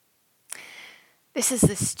This is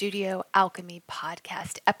the Studio Alchemy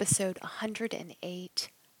Podcast, episode 108,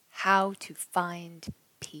 How to Find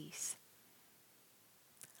Peace.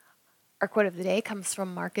 Our quote of the day comes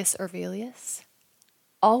from Marcus Aurelius.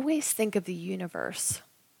 Always think of the universe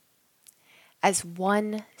as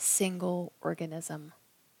one single organism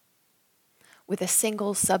with a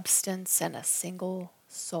single substance and a single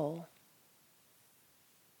soul.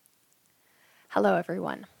 Hello,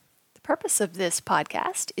 everyone. The purpose of this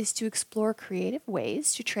podcast is to explore creative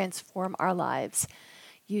ways to transform our lives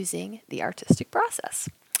using the artistic process.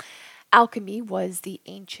 Alchemy was the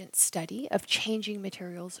ancient study of changing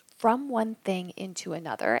materials from one thing into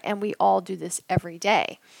another, and we all do this every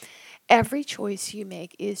day. Every choice you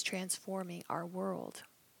make is transforming our world.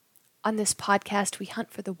 On this podcast, we hunt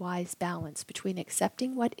for the wise balance between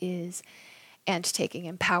accepting what is and taking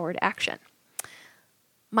empowered action.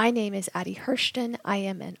 My name is Addie Hurston. I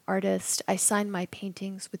am an artist. I sign my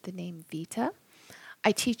paintings with the name Vita.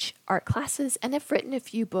 I teach art classes and have written a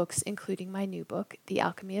few books, including my new book, The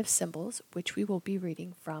Alchemy of Symbols, which we will be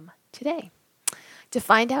reading from today. To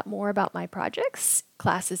find out more about my projects,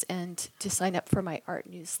 classes, and to sign up for my art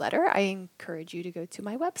newsletter, I encourage you to go to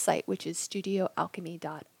my website, which is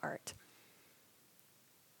studioalchemy.art.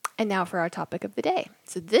 And now for our topic of the day.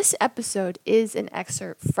 So this episode is an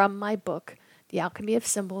excerpt from my book, The Alchemy of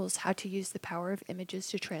Symbols, How to Use the Power of Images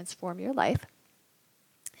to Transform Your Life.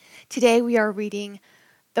 Today we are reading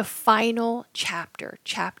the final chapter,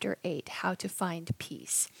 Chapter 8, How to Find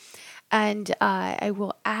Peace. And I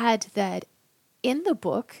will add that in the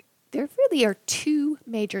book, there really are two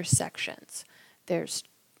major sections. There's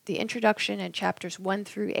the introduction and chapters 1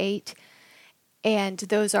 through 8, and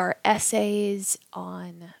those are essays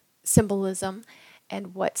on symbolism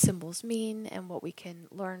and what symbols mean and what we can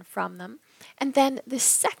learn from them. And then the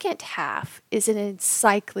second half is an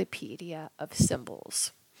encyclopedia of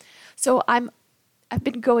symbols. So I've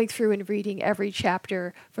been going through and reading every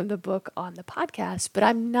chapter from the book on the podcast, but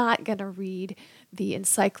I'm not going to read the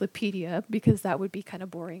encyclopedia because that would be kind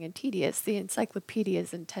of boring and tedious. The encyclopedia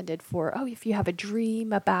is intended for, if you have a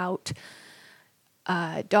dream about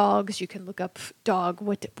dogs, you can look up dog.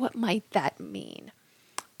 What might that mean?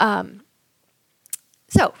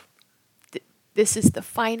 This is the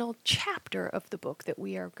final chapter of the book that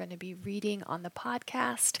we are going to be reading on the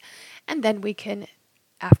podcast, and then we can,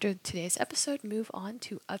 after today's episode, move on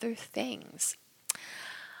to other things.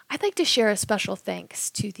 I'd like to share a special thanks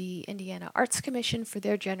to the Indiana Arts Commission for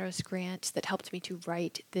their generous grant that helped me to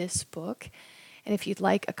write this book. And if you'd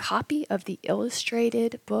like a copy of the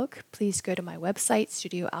illustrated book, please go to my website,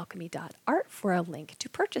 studioalchemy.art, for a link to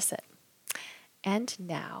purchase it. And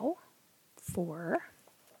now for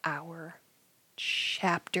our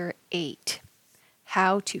Chapter 8,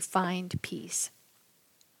 How to Find Peace.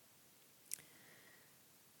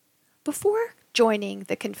 Before joining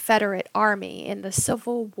the Confederate Army in the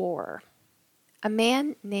Civil War, a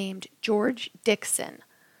man named George Dixon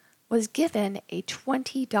was given a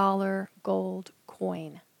 $20 gold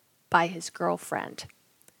coin by his girlfriend.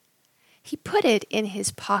 He put it in his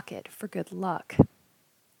pocket for good luck.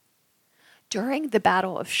 During the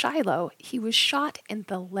Battle of Shiloh, he was shot in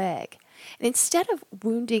the leg, and instead of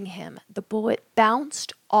wounding him, the bullet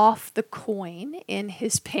bounced off the coin in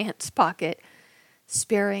his pants pocket,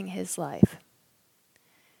 sparing his life.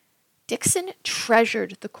 Dixon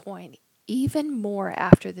treasured the coin even more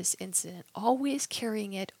after this incident, always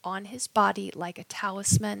carrying it on his body like a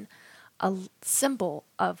talisman, a symbol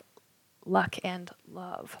of luck and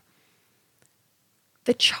love.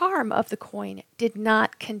 The charm of the coin did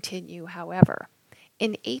not continue, however.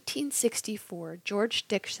 In 1864, George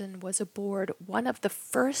Dixon was aboard one of the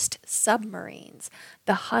first submarines,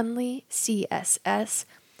 the Hunley CSS,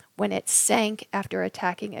 when it sank after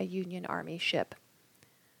attacking a Union Army ship.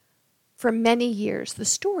 For many years, the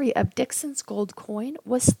story of Dixon's gold coin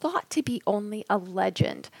was thought to be only a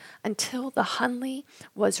legend until the Hunley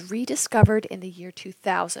was rediscovered in the year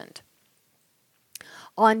 2000.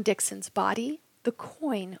 On Dixon's body, the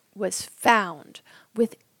coin was found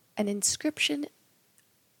with an inscription,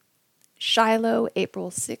 Shiloh, April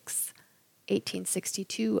 6,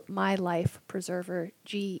 1862, My Life Preserver,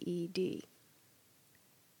 GED.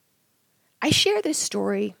 I share this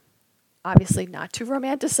story, obviously not to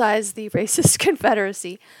romanticize the racist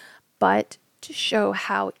Confederacy, but to show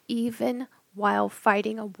how even while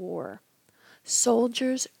fighting a war,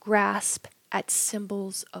 soldiers grasp at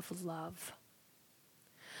symbols of love.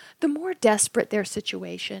 The more desperate their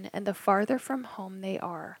situation and the farther from home they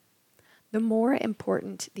are, the more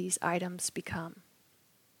important these items become.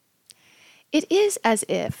 It is as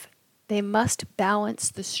if they must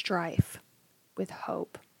balance the strife with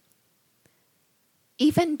hope.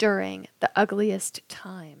 Even during the ugliest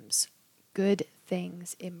times, good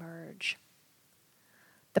things emerge.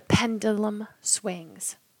 The pendulum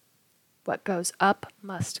swings. What goes up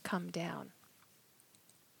must come down.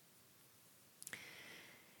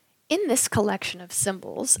 In this collection of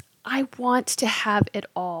symbols, I want to have it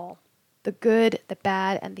all, the good, the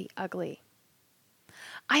bad, and the ugly.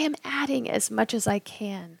 I am adding as much as I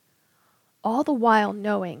can, all the while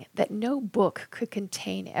knowing that no book could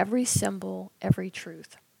contain every symbol, every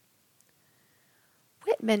truth.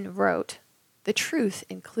 Whitman wrote, "The truth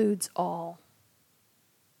includes all."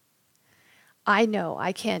 I know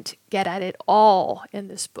I can't get at it all in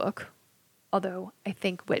this book, although I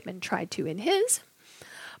think Whitman tried to in his.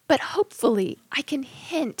 But hopefully I can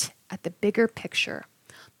hint at the bigger picture,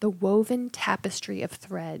 the woven tapestry of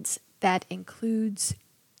threads that includes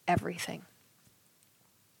everything.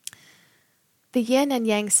 The yin and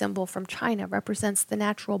yang symbol from China represents the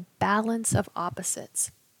natural balance of opposites.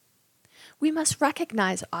 We must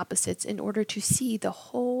recognize opposites in order to see the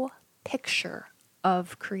whole picture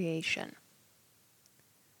of creation.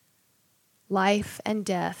 Life and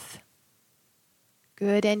death,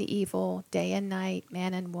 good and evil, day and night,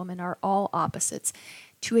 man and woman are all opposites.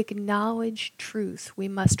 To acknowledge truth, we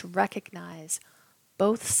must recognize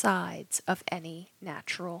both sides of any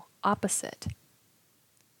natural opposite.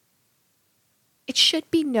 It should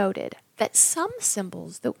be noted that some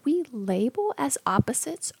symbols that we label as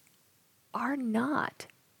opposites are not.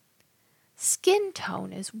 Skin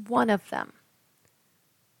tone is one of them.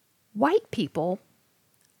 White people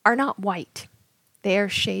are not white. They are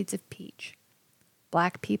shades of peach.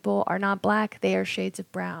 Black people are not black. They are shades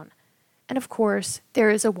of brown. And of course, there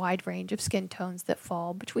is a wide range of skin tones that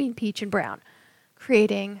fall between peach and brown,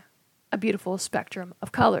 creating a beautiful spectrum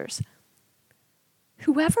of colors.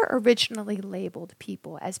 Whoever originally labeled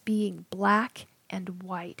people as being black and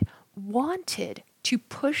white wanted to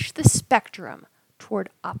push the spectrum toward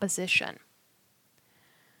opposition.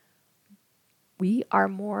 We are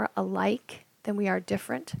more alike than we are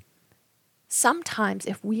different. Sometimes,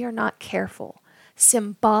 if we are not careful,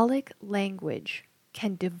 symbolic language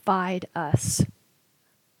can divide us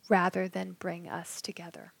rather than bring us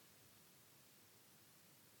together.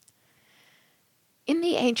 In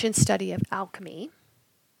the ancient study of alchemy,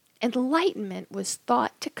 enlightenment was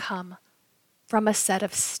thought to come from a set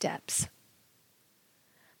of steps.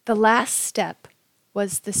 The last step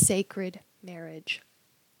was the sacred marriage.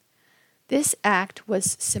 This act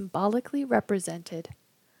was symbolically represented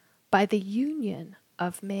by the union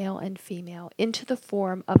of male and female into the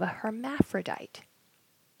form of a hermaphrodite.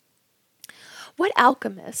 What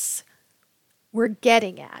alchemists were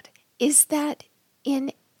getting at is that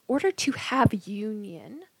in order to have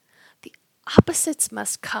union, the opposites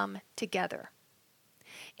must come together.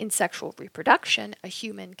 In sexual reproduction, a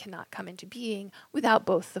human cannot come into being without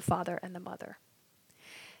both the father and the mother.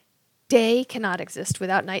 Day cannot exist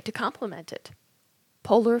without night to complement it.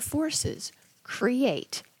 Polar forces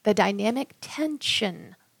create the dynamic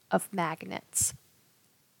tension of magnets.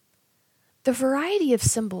 The variety of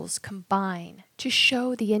symbols combine to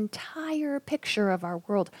show the entire picture of our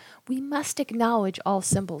world. We must acknowledge all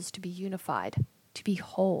symbols to be unified, to be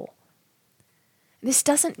whole. This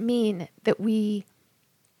doesn't mean that we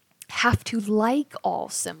have to like all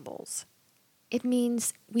symbols. It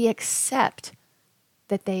means we accept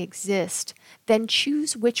that they exist, then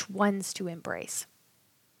choose which ones to embrace.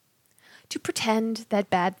 To pretend that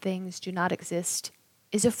bad things do not exist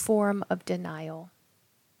is a form of denial.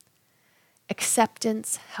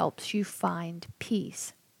 Acceptance helps you find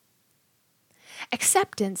peace.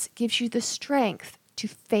 Acceptance gives you the strength to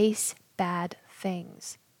face bad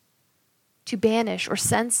things, to banish or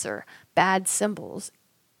censor bad symbols,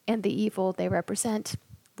 and the evil they represent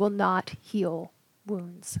will not heal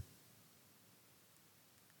wounds.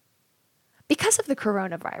 Because of the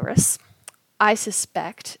coronavirus, I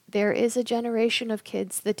suspect there is a generation of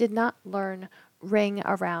kids that did not learn Ring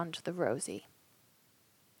Around the Rosie.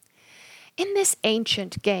 In this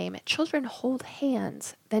ancient game, children hold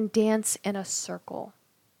hands, then dance in a circle.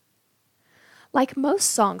 Like most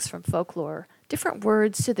songs from folklore, different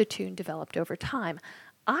words to the tune developed over time.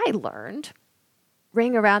 I learned,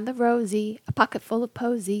 ring around the rosy, a pocket full of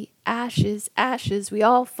posy, ashes, ashes, we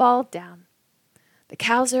all fall down. The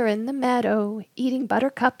cows are in the meadow, eating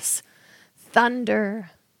buttercups,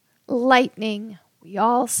 thunder, lightning, we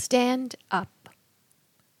all stand up.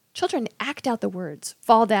 Children act out the words,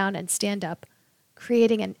 fall down and stand up,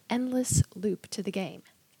 creating an endless loop to the game.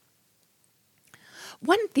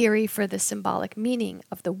 One theory for the symbolic meaning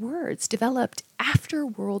of the words developed after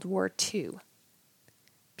World War II.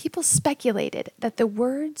 people speculated that the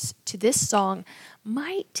words to this song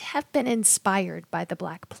might have been inspired by the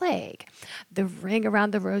Black Plague. The ring around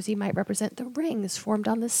the rosy might represent the rings formed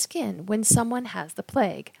on the skin when someone has the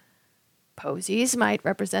plague. Posies might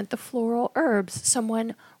represent the floral herbs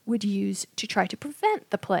someone would use to try to prevent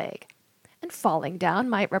the plague. And falling down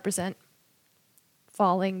might represent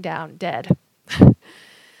falling down dead.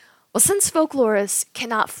 Well, since folklorists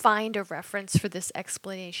cannot find a reference for this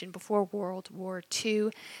explanation before World War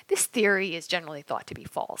II, this theory is generally thought to be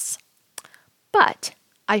false. But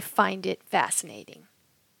I find it fascinating.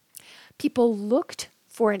 People looked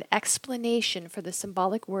for an explanation for the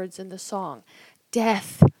symbolic words in the song.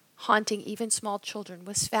 Death, haunting even small children,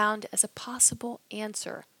 was found as a possible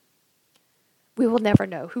answer. We will never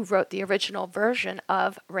know who wrote the original version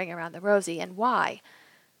of Ring Around the Rosie and why.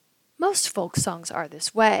 Most folk songs are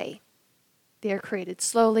this way. They are created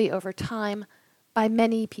slowly over time by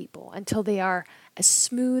many people until they are as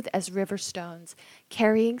smooth as river stones,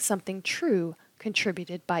 carrying something true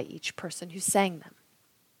contributed by each person who sang them.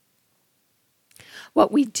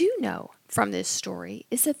 What we do know from this story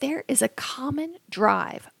is that there is a common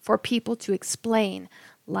drive for people to explain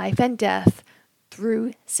life and death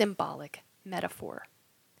through symbolic metaphor.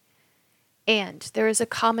 And there is a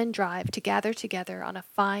common drive to gather together on a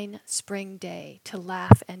fine spring day to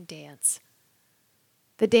laugh and dance.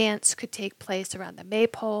 The dance could take place around the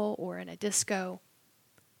maypole or in a disco,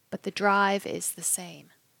 but the drive is the same.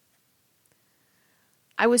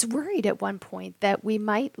 I was worried at one point that we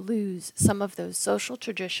might lose some of those social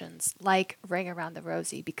traditions like Ring Around the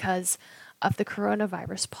Rosie because of the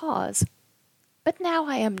coronavirus pause, but now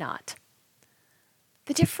I am not.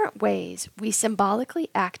 The different ways we symbolically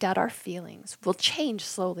act out our feelings will change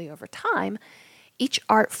slowly over time, each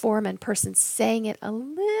art form and person saying it a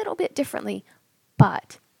little bit differently,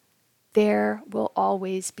 but there will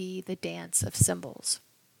always be the dance of symbols.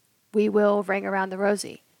 We will ring around the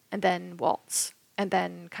rosy, and then waltz, and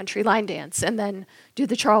then country line dance, and then do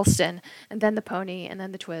the Charleston, and then the pony, and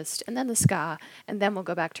then the twist, and then the ska, and then we'll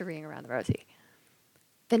go back to ringing around the rosy.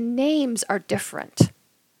 The names are different,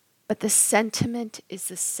 but the sentiment is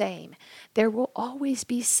the same. There will always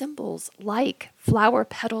be symbols like flower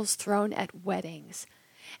petals thrown at weddings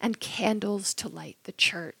and candles to light the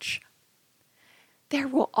church. There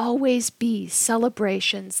will always be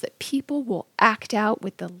celebrations that people will act out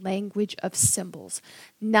with the language of symbols.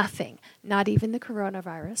 Nothing, not even the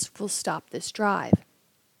coronavirus, will stop this drive.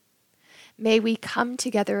 May we come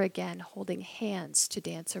together again holding hands to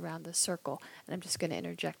dance around the circle. And I'm just going to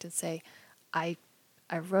interject and say, I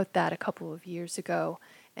wrote that a couple of years ago,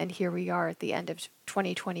 and here we are at the end of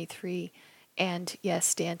 2023, and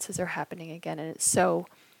yes, dances are happening again, and it's so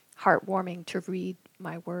heartwarming to read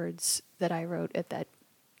my words that I wrote at that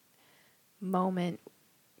moment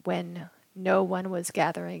when no one was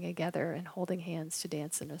gathering together and holding hands to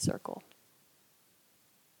dance in a circle.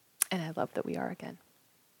 And I love that we are again.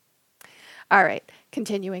 All right,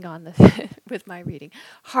 continuing on with my reading.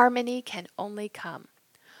 Harmony can only come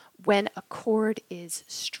when a chord is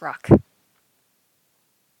struck.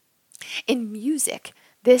 In music,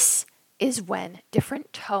 this is when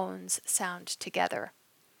different tones sound together.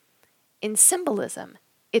 In symbolism,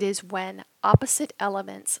 it is when opposite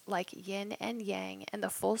elements like yin and yang and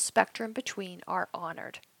the full spectrum between are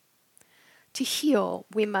honored. To heal,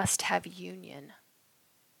 we must have union.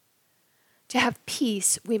 To have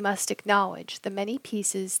peace, we must acknowledge the many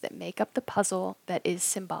pieces that make up the puzzle that is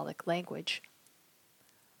symbolic language.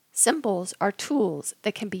 Symbols are tools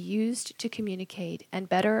that can be used to communicate and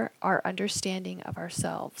better our understanding of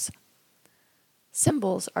ourselves.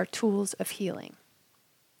 Symbols are tools of healing.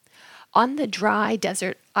 On the dry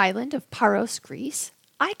desert island of Paros, Greece,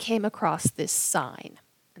 I came across this sign.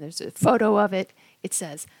 And there's a photo of it. It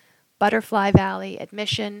says, Butterfly Valley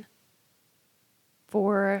admission,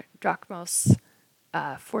 4 drachmos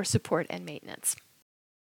for support and maintenance.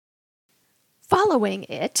 Following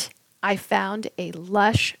it, I found a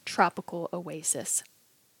lush tropical oasis.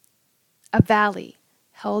 A valley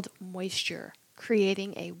held moisture,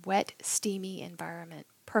 creating a wet, steamy environment,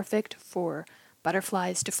 perfect for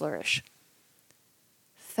butterflies to flourish.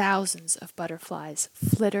 Thousands of butterflies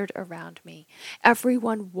flittered around me.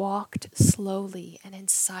 Everyone walked slowly and in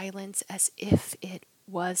silence as if it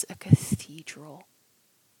was a cathedral.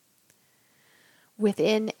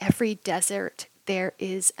 Within every desert, there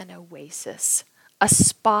is an oasis, a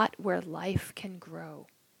spot where life can grow.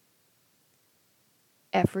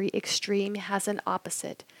 Every extreme has an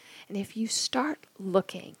opposite, and if you start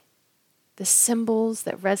looking, the symbols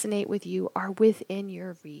that resonate with you are within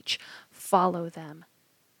your reach. Follow them.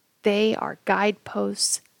 They are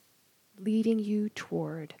guideposts leading you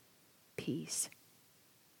toward peace.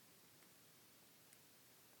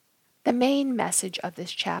 the main message of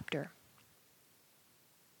this chapter.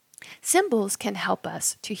 Symbols can help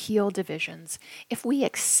us to heal divisions if we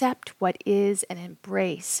accept what is and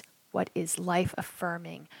embrace what is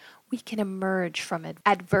life-affirming. We can emerge from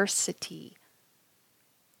adversity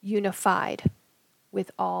unified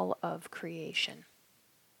with all of creation.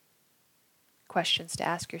 Questions to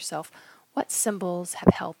ask yourself: what symbols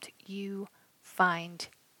have helped you find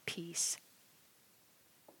peace?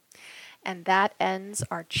 And that ends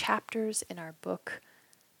our chapters in our book,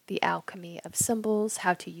 The Alchemy of Symbols: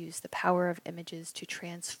 How to Use the Power of Images to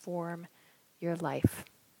Transform Your Life.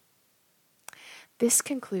 This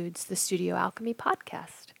concludes the Studio Alchemy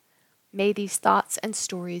podcast. May these thoughts and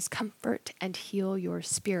stories comfort and heal your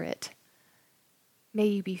spirit. May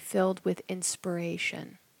you be filled with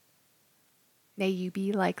inspiration. May you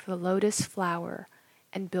be like the lotus flower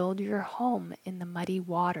and build your home in the muddy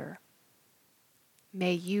water.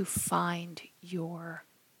 May you find your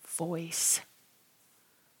voice.